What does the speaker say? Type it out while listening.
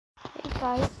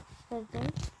guys,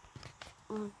 Spider-Man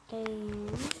 3.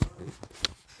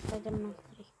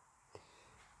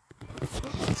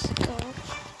 Let's go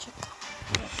check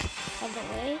out. By the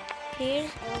way,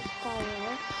 here's our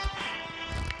fireworks.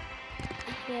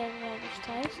 Here's our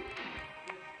stars.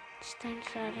 Stands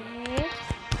right here.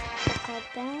 Look at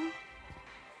them.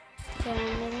 There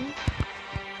are many.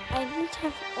 I didn't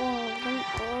have all of them.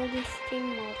 Only 3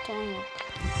 more to unlock.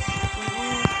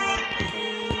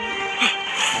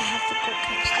 I have to go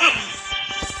catch them.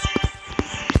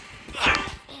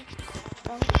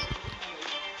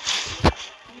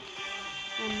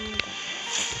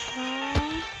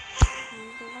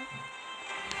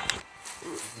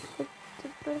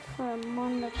 For a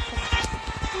moment,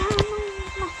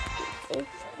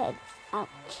 its head out.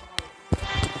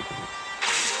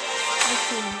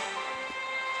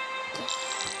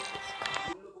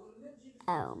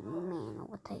 Oh man,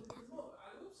 what I done?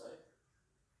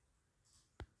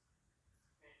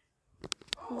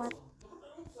 What?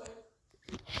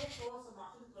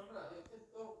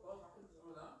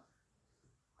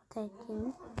 What I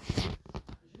do?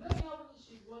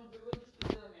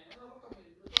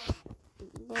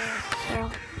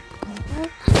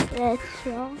 Let's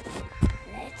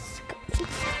go.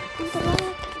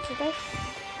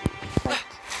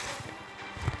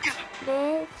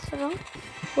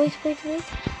 Wait.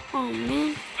 Oh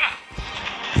man.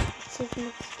 This is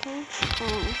next time.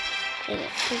 Let's go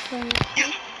next time.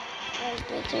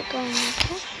 Better go next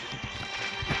time.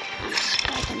 I'm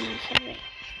Spider-Man 3.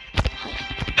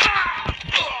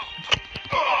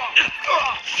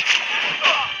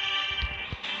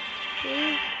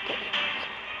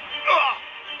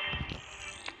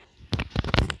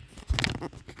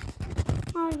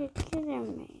 Are you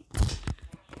kidding me?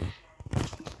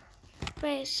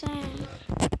 Wait, Sam.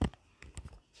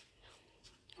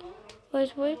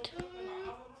 Wait.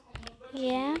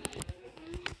 Yeah.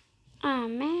 Oh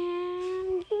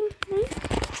man.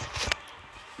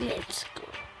 Let's go.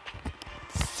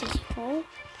 See hole.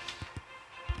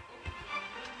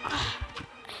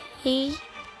 He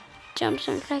jumps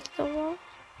and cracks the wall,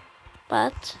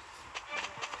 but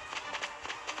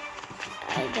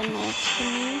I don't know what's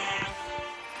happening.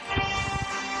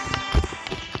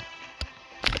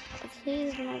 But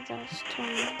he's not that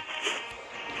strong.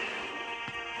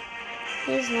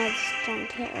 He's not strong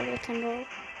here. We can roll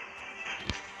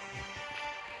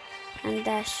and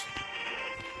dash.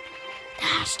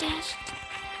 Dash. Get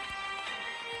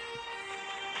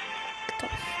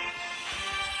off.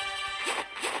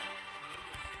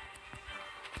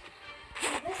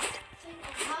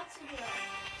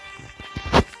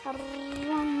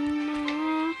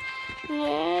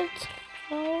 Let's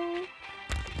go.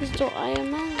 Let's do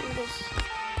Iron Man. Let's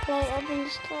fly up in the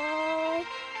sky.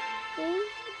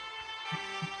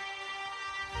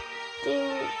 Do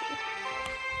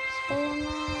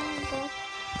Spider-Man. Go up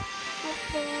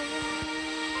there.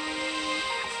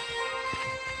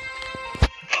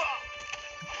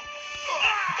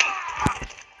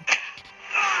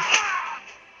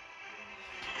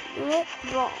 Let's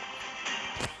go.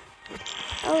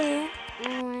 Oh yeah,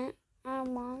 I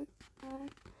want.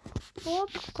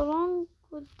 What's wrong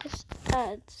with this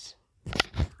ads?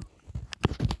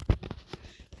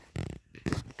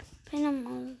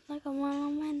 Pinamon, like a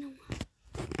man.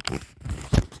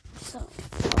 So,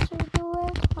 what we do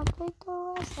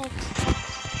is,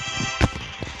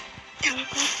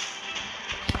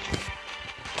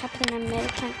 Captain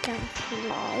America can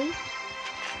fly.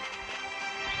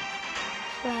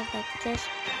 Fly like this.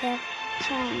 We have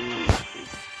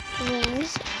some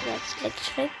wings that's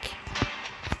electric.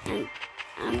 And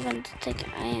I'm going to take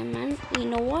Iron Man. You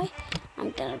know why?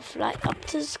 I'm going to fly up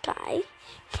to the sky.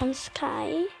 From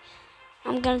sky,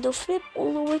 I'm going to do flip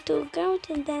all the way to the ground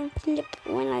and then flip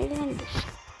when I land.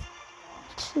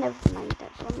 Just never mind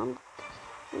that one.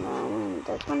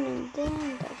 That one and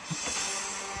then that.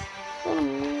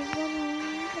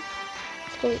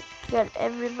 Okay, got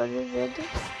everybody ready?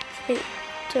 3,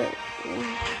 2,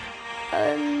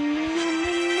 1.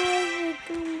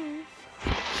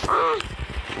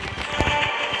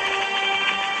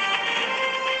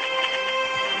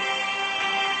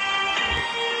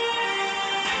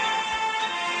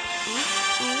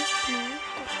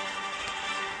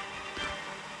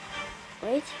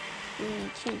 Wait, let me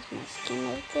change my skin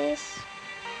like this.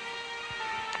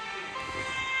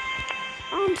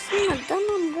 I'm still not done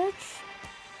on this.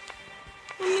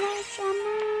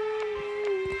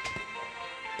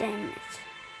 Damn it.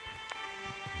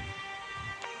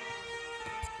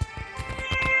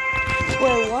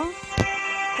 Wait, what?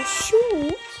 A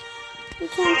shoot? You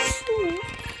can't shoot.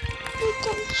 You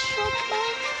can't shoot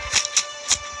back.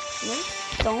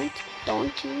 No,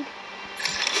 don't you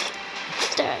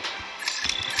Dead.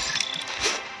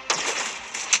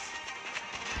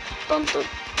 Don't do it.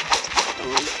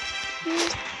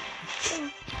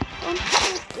 Don't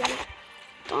you dare.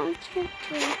 Don't you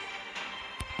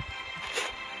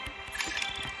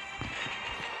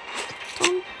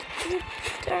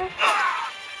dare.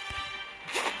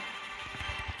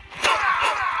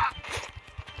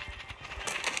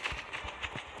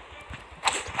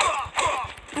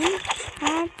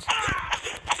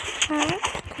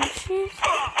 She's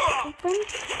open.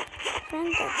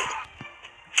 Friended.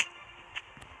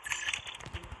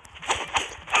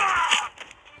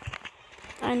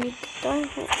 I need to die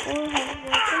who all have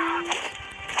weapons.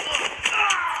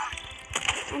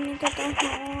 I need to die who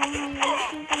all have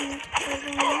weapons. I need to kill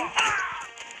them all.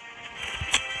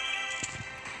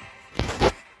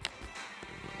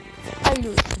 I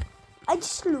lose. I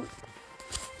just lose.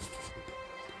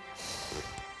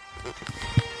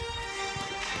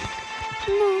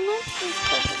 No, not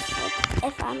restart the fight.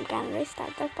 If I'm gonna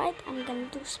restart the fight, I'm gonna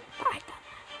do Spider-Man.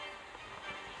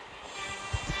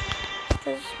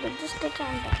 Because with this character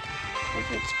I'm bad. But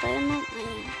with Spider-Man I am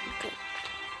good.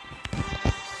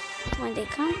 When they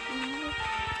come, I'm like,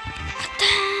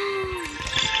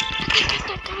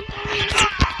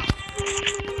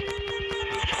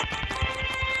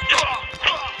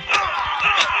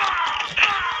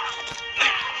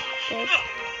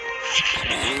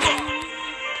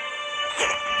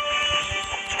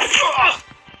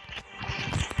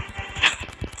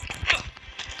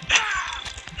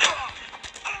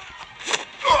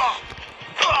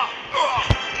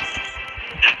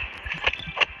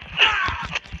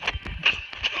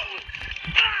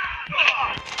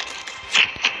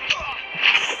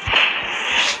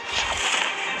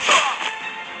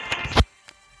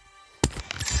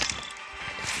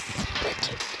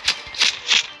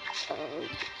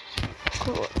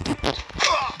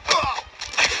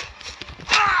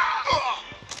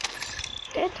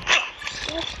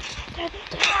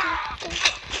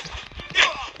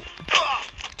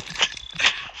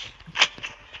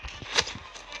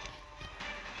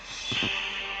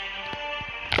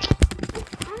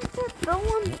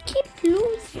 keep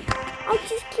losing. I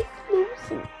just keep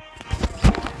losing.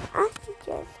 I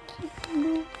just keep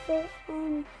losing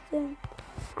and then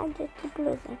I just keep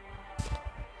losing.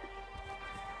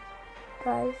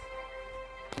 Guys,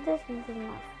 this is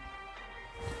enough.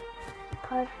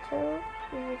 Part 2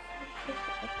 is just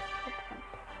excellent.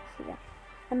 So yeah,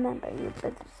 remember you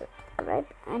better subscribe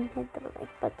and hit the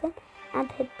like button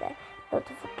and hit the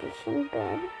notification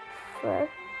bell for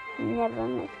never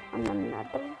miss on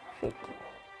another video.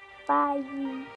 Bye.